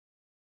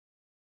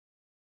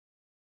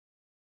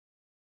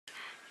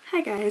Hi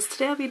guys,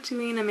 today I'll be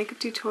doing a makeup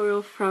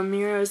tutorial from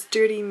Miryo's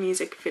Dirty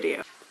Music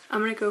video.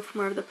 I'm going to go for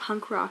more of the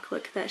punk rock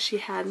look that she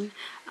had.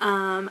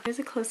 Here's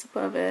a close-up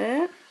of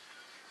it.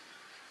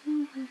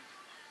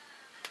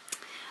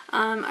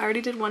 I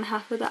already did one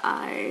half of the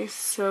eye,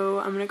 so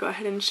I'm going to go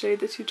ahead and show you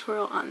the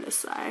tutorial on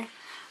this eye.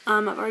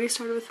 I've already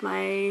started with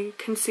my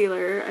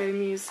concealer.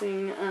 I'm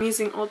using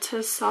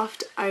Ulta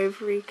Soft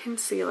Ivory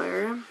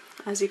Concealer.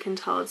 As you can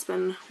tell, it's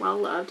been well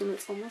loved and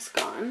it's almost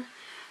gone.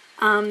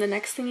 The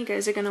next thing you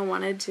guys are going to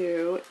want to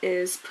do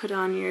is put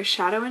on your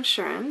Shadow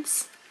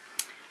Insurance.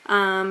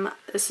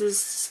 This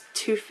is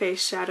Too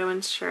Faced Shadow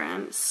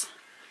Insurance.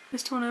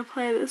 Just want to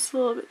apply this a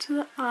little bit to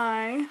the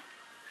eye,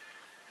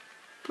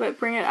 but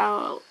bring it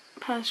out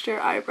past your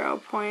eyebrow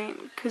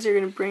point because you're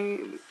going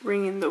to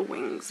bring in the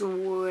wings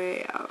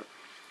way out.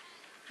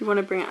 You want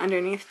to bring it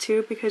underneath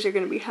too because you're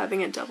going to be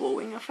having a double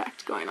wing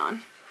effect going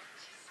on.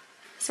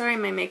 Sorry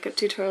my makeup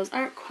tutorials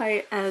aren't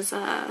quite as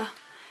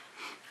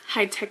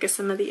high-tech as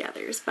some of the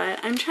others, but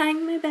I'm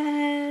trying my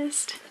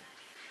best.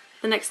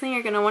 The next thing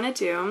you're going to want to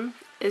do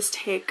is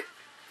take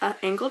an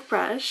angled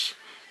brush.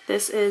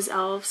 This is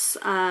e.l.f.'s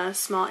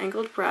small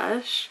angled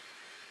brush.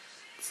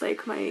 It's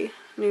like my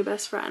new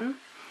best friend.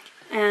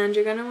 And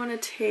you're going to want to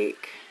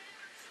take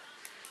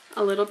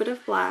a little bit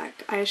of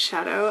black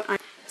eyeshadow.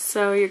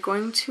 So you're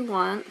going to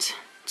want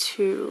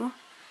to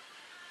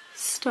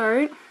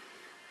start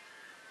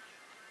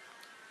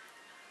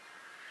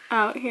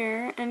out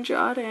here and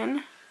draw it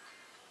in.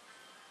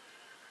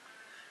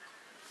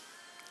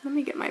 Let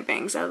me get my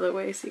bangs out of the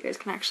way so you guys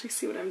can actually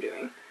see what I'm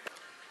doing.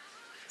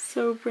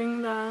 So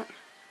bring that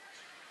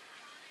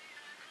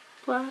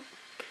black,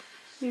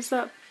 use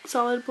that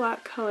solid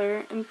black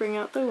color and bring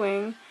out the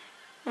wing,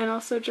 and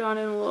also draw it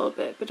in a little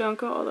bit, but don't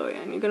go all the way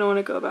in. You're going to want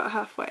to go about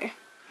halfway,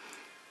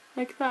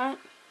 like that.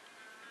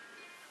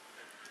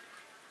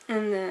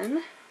 And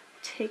then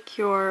take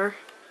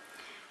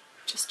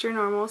just your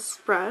normal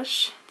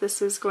brush.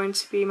 This is going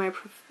to be my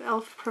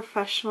e.l.f.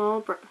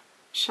 Professional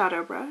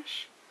Shadow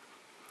Brush.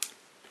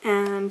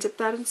 And dip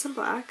that in some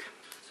black.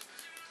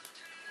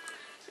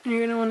 And you're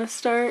going to want to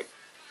start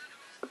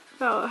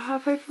about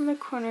halfway from the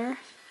corner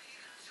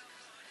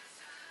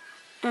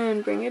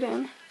and bring it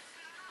in.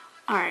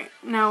 Alright,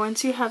 now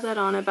once you have that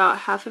on about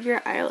half of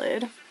your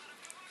eyelid,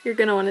 you're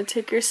going to want to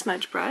take your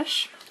smudge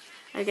brush.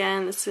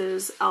 Again, this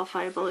is e.l.f.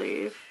 I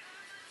believe.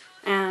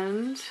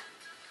 And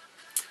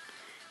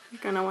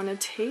you're going to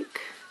want to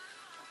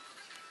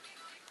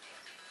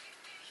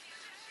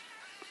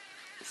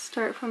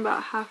start from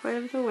about halfway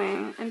of the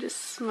wing and just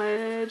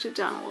smudge it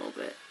down a little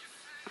bit.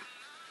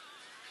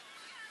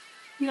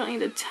 You don't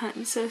need a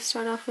ton, so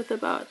start off with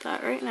about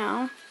that right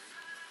now.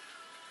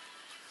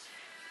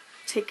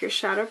 Take your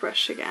shadow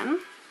brush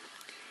again,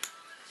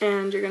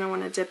 and you're going to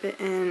want to dip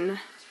it in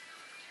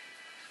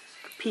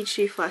a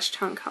peachy flesh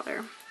tone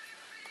color.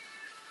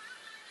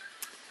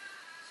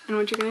 And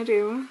what you're going to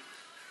do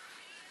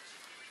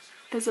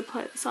is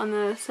apply this on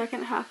the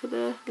second half of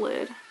the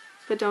lid,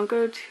 but don't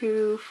go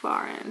too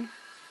far in.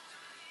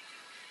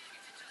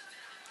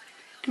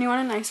 And you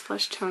want a nice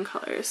flesh tone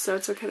color, so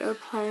it's okay to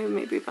apply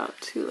maybe about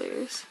 2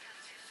 layers.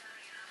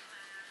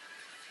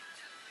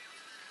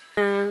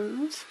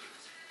 And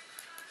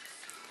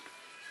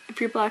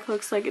if your black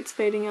looks like it's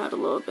fading out a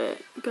little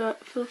bit,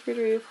 feel free to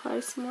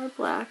reapply some more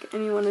black,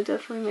 and you want to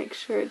definitely make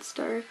sure it's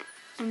dark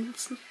and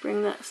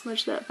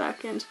smudge that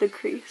back into the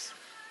crease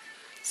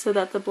so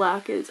that the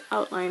black is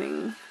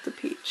outlining the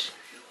peach.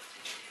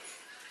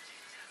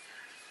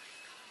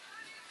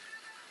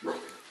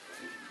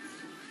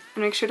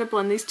 And make sure to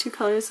blend these two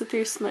colors with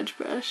your smudge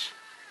brush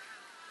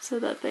so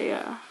that they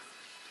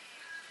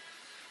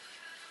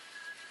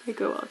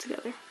go well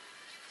together.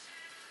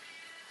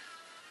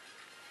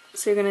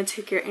 So you're going to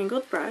take your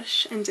angled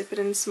brush and dip it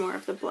in some more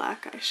of the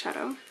black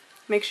eyeshadow.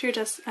 Make sure you're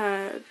just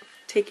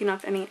taking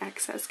off any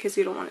excess because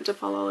you don't want it to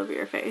fall all over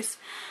your face.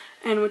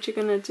 And what you're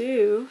going to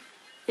do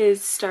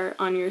is start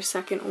on your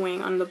second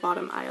wing on the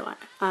bottom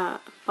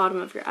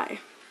of your eye.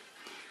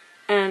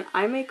 And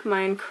I make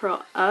mine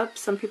curl up.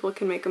 Some people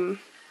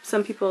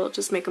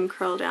just make them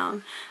curl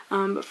down,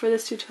 but for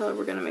this tutorial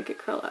we're going to make it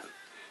curl up.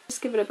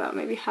 Just give it about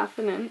maybe half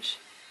an inch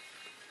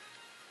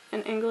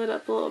and angle it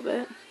up a little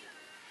bit.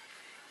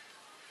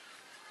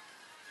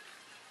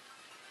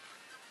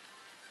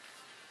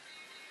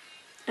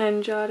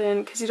 And draw it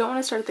in, because you don't want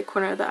to start at the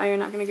corner of the eye, you're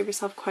not going to give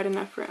yourself quite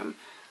enough room.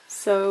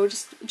 So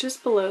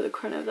just below the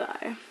corner of the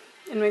eye,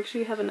 and make sure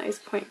you have a nice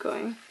point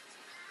going.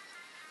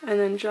 And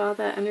then draw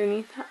that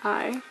underneath the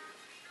eye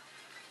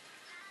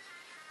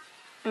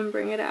and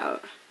bring it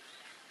out.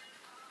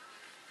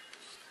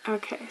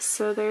 Okay,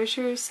 so there's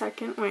your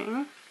second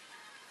wing.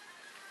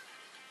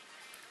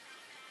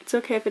 It's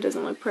okay if it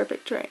doesn't look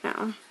perfect right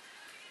now.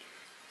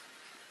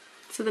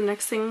 So the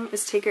next thing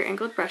is take your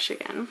angled brush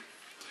again,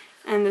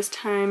 and this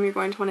time you're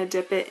going to want to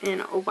dip it in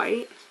a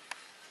white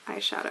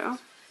eyeshadow.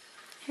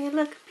 Hey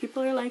look,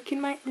 people are liking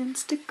my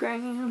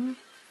Instagram.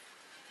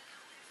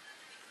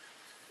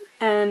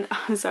 And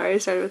I'm sorry I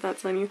started with that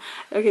telling you.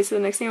 Okay, so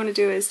the next thing you want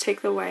to do is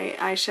take the white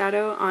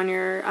eyeshadow on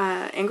your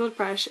angled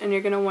brush, and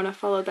you're going to want to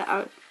follow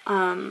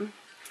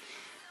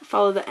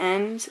the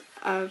end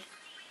of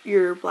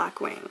your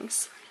black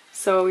wings.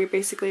 So you're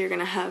going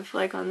to have,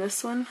 like on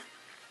this one,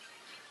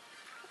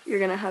 you're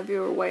going to have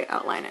your white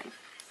outlining.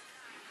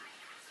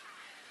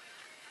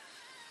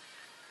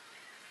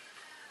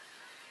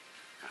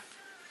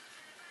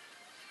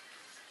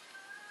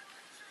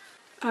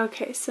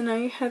 Okay, so now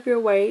you have your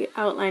white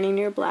outlining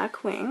your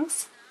black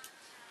wings.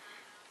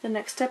 The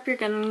next step you're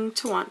going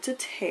to want to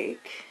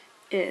take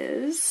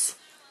is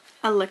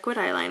a liquid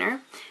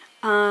eyeliner.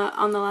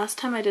 On the last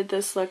time I did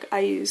this look, I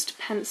used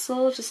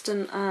pencil, just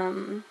an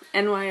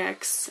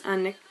NYC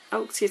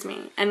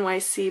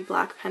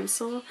black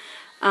pencil.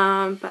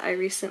 But I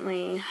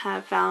recently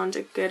have found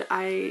a good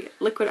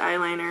liquid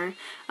eyeliner,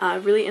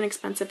 really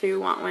inexpensive if you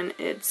want one.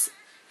 It's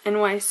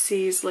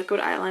NYC's liquid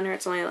eyeliner.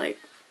 It's only like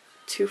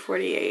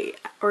 $2.48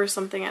 or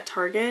something at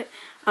Target.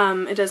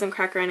 It doesn't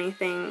crack or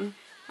anything.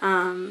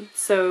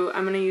 So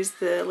I'm going to use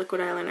the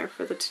liquid eyeliner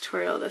for the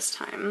tutorial this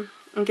time.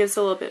 It gives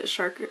a little bit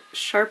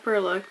sharper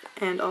look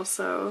and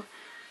also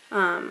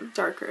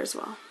darker as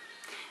well.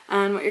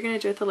 And what you're going to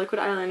do with the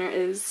liquid eyeliner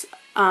is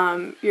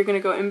you're going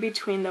to go in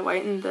between the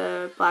white and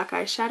the black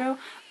eyeshadow,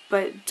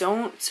 but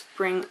don't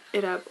bring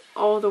it up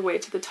all the way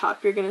to the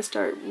top. You're going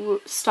to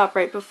stop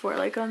right before,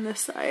 like on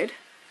this side.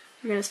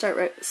 You're going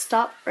to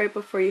stop right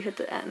before you hit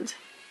the end.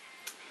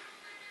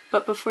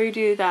 But before you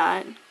do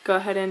that, go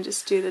ahead and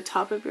just do the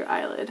top of your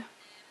eyelid.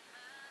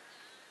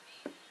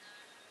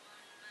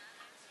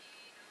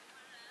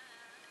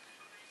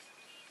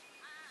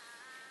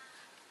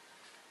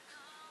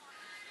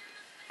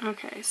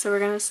 Okay, so we're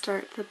going to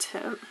start the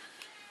tip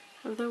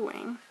of the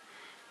wing.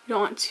 You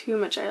don't want too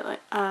much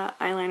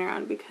eyeliner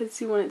on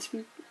because you want it to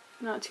be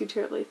not too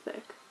terribly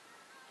thick.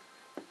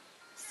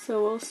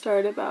 So we'll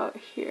start about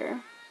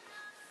here.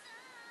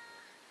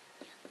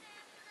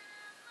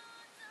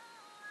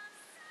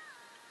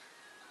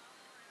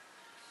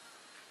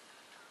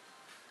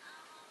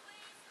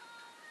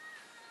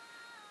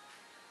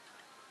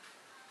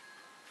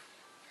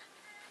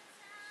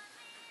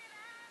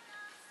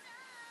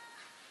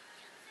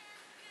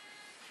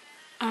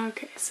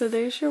 Okay, so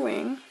there's your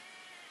wing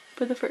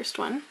for the first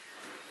one.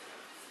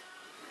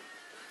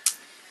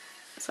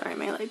 Sorry,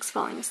 my leg's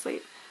falling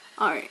asleep.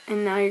 Alright,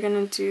 and now you're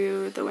going to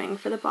do the wing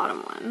for the bottom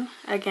one.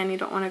 Again, you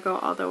don't want to go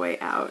all the way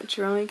out.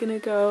 You're only going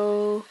to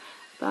go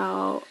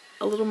about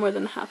a little more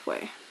than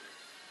halfway.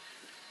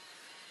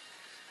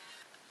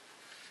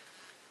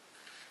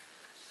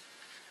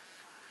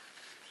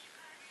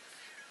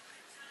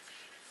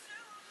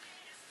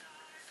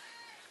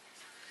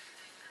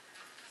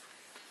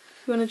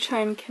 You want to try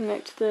and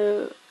connect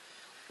the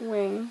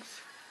wings.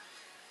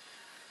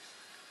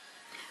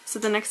 So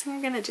the next thing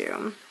you're going to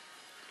do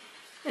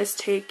is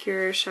take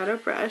your shadow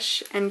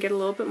brush and get a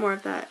little bit more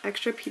of that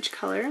extra peach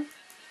color,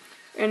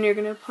 and you're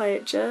going to apply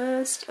it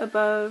just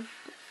above,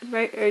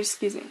 you're going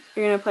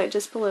to apply it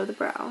just below the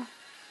brow.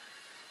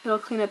 It'll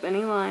clean up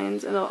any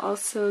lines, and it'll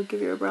also give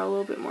your brow a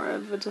little bit more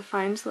of a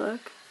defined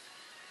look.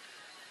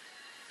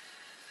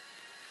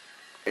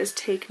 Is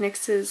take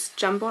NYX's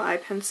Jumbo Eye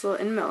Pencil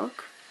in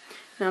Milk,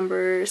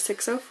 number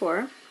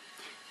 604,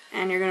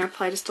 and you're going to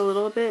apply just a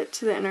little bit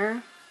to the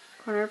inner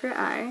corner of your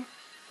eye,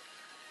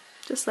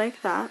 just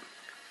like that,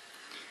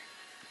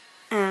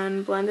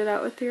 and blend it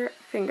out with your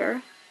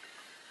finger.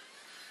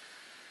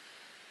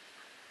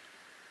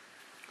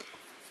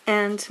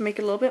 And to make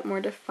it a little bit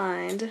more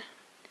defined,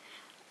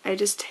 I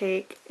just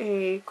take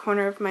a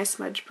corner of my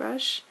smudge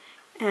brush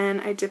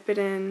and I dip it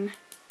in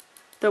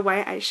the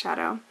white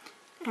eyeshadow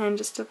and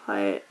just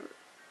apply it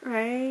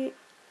right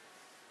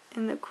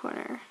in the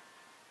corner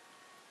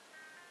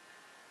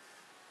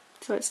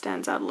so it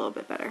stands out a little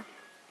bit better.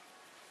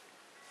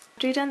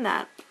 After you've done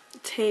that,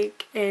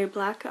 take a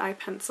black eye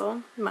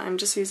pencil, I'm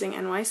just using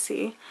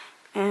NYC,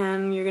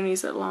 and you're going to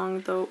use it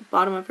along the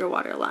bottom of your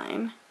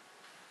waterline.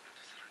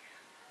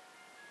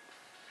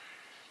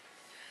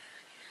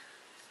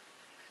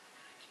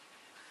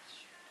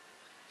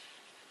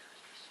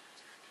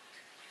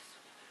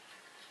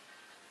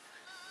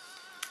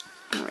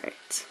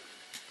 Alright.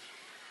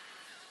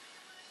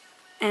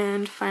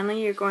 And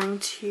finally you're going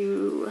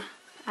to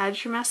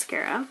add your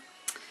mascara.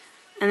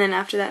 And then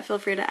after that, feel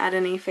free to add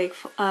any fake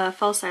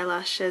false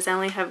eyelashes. I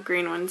only have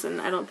green ones,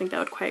 and I don't think that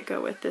would quite go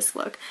with this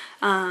look.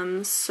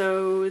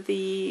 So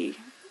the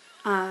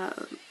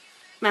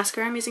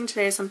mascara I'm using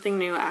today is something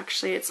new,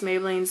 actually. It's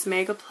Maybelline's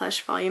Mega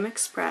Plush Volume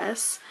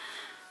Express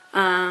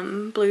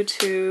Blue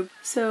Tube.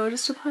 So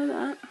just apply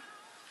that.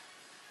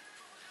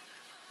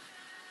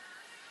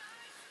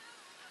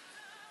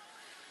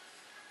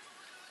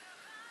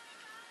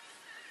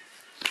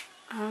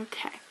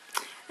 Okay,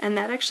 and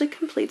that actually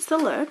completes the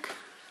look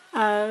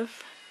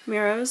of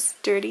Miryo's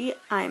dirty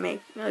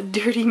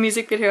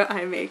music video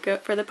eye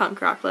makeup for the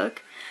punk rock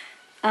look.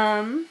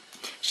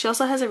 She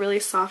also has a really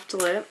soft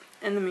lip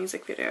in the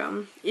music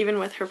video, even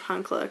with her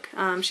punk look.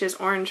 She has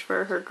orange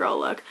for her girl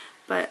look,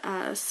 but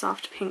a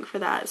soft pink for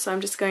that. So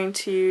I'm just going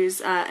to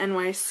use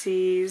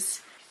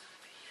NYC's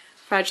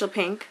Fragile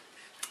Pink.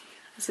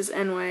 This is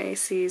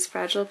NYC's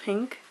Fragile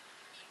Pink.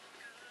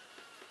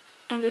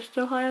 And just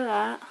apply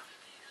that.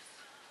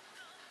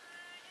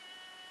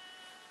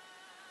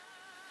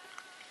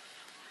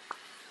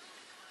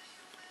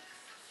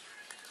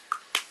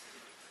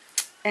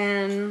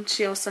 And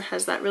she also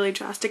has that really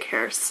drastic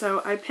hair,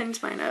 so I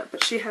pinned mine up,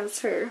 but she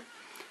has her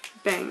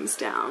bangs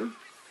down.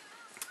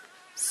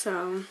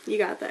 So you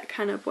got that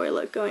kind of boy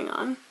look going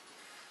on.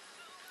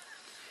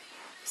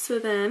 So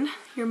then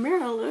your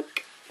Miryo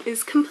look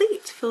is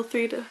complete. Feel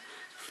free to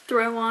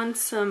throw on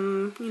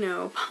some, you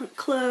know, punk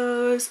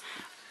clothes.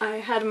 I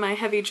had my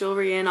heavy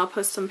jewelry in. I'll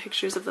post some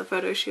pictures of the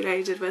photo shoot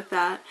I did with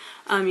that.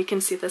 You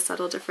can see the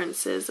subtle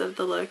differences of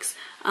the looks.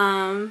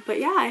 But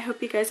yeah, I hope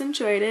you guys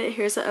enjoyed it.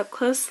 Here's an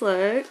up-close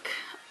look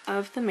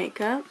of the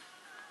makeup.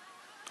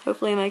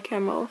 Hopefully my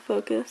camera will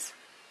focus.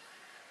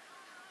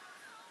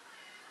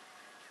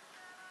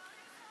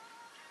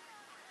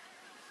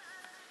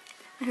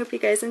 I hope you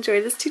guys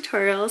enjoyed this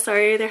tutorial.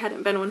 Sorry there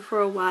hadn't been one for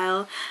a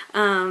while,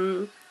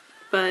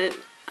 but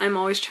I'm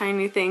always trying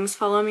new things.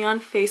 Follow me on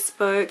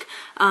Facebook,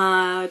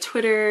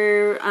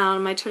 Twitter.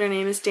 My Twitter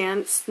name is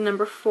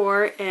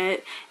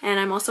dance4it, and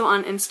I'm also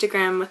on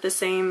Instagram with the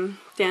same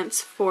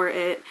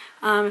dance4it.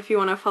 If you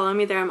want to follow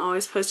me there, I'm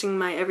always posting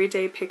my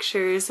everyday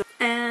pictures.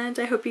 And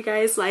I hope you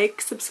guys like,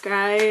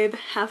 subscribe,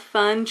 have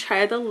fun,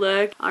 try the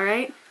look.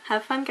 Alright,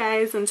 have fun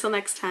guys, until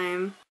next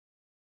time.